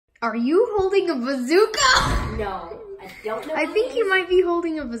Are you holding a bazooka? No, I don't know. I think you might be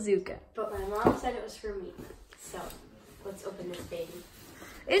holding a bazooka. But my mom said it was for me. So, let's open this baby.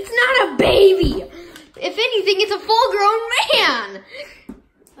 It's not a baby. If anything, it's a full-grown man.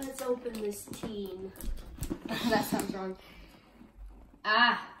 Let's open this teen. That sounds wrong.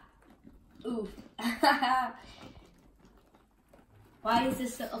 Ah. Ooh. Why is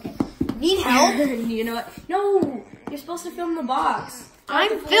this so... Okay. Need help? You know what? No! You're supposed to film the box. I'm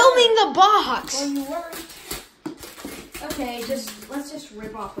filming the box. Well, you weren't. Okay, let's just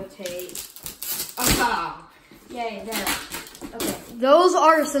rip off the tape. Aha! Yay, there. Okay. Those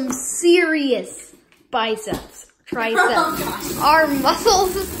are some serious biceps, triceps, Oh, arm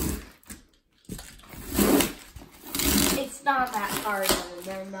muscles. It's not that hard,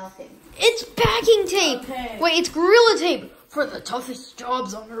 they're nothing. It's backing tape. Okay. Wait, it's Gorilla Tape for the toughest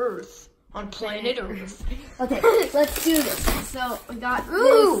jobs on Earth, on planet Earth. Okay, let's do this. So, we got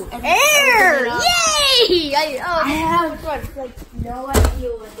Ooh, this. And air! open it up. Yay! I have no idea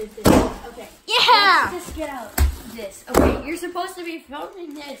what this is. Okay. Yeah! Let's just get out this. Okay, you're supposed to be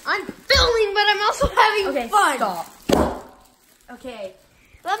filming this. I'm filming, but I'm also having fun. Stop. Okay.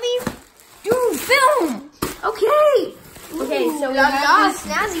 Let me do film. Okay. Okay, so we got have this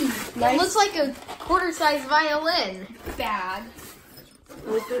snazzy. nice- It looks like a quarter-size violin. bag.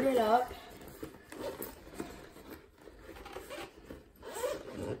 Open it up.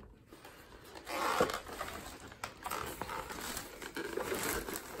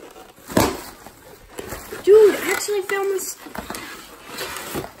 Dude, actually film this.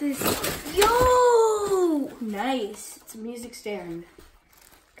 Yo! Nice. It's a music stand.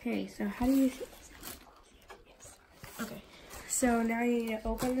 Okay, so how do you... Okay, so now you need to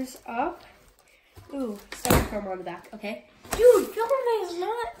open this up. Ooh, styrofoam on the back, okay. Dude, film is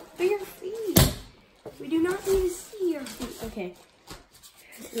not for your feet. We do not need to see your feet. Okay.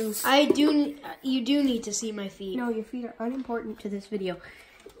 Ooh. You do need to see my feet. No, your feet are unimportant to this video.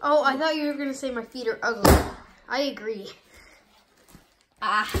 Oh, I thought you were gonna say my feet are ugly. I agree.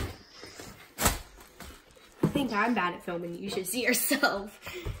 Ah. I think I'm bad at filming. You should see yourself.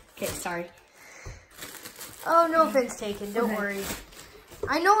 Okay, sorry. Oh, no offense taken. Don't Okay. worry.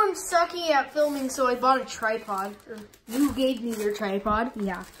 I know I'm sucky at filming, so I bought a tripod. Or you gave me your tripod.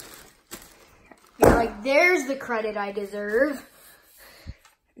 Yeah. You're like, there's the credit I deserve.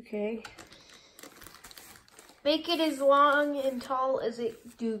 Okay. Make it as long and tall as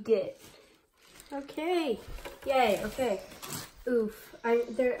it do get. Okay. Yay. Okay. Oof.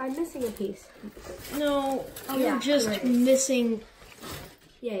 I'm missing a piece. No, Oh, you're yeah, just right. missing.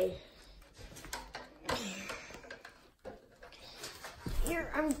 Yay.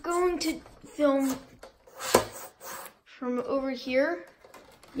 Here, I'm going to film from over here.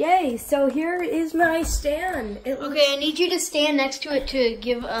 Yay. So here is my stand. It looks Okay, I need you to stand next to it to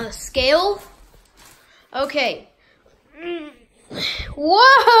give a scale. Okay.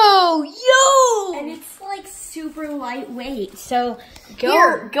 Whoa! Yo! and it's like super lightweight. So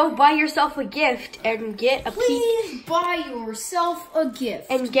Here. go buy yourself a gift and get a peek Please buy yourself a gift.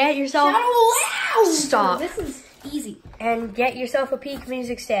 and get yourself Stop. This is easy. and get yourself a Peak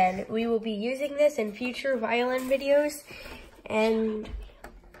music stand. We will be using this in future violin videos. And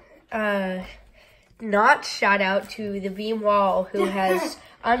not shout out to the Beam Wall who has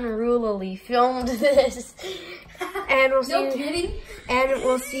unruly filmed this. And we'll see No kidding. and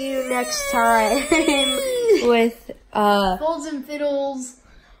we'll see you next time with Folds and Fiddles.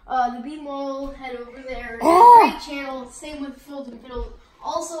 The Beam Wall, head over there. It's Oh. a great channel. Same with Folds and Fiddles.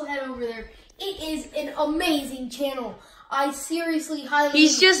 Also head over there. It is an amazing channel. I seriously highly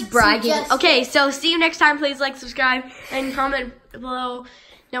He's just bragging. suggest Okay, so see you next time. Please like, subscribe, and comment below.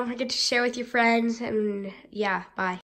 Don't forget to share with your friends. And yeah, bye.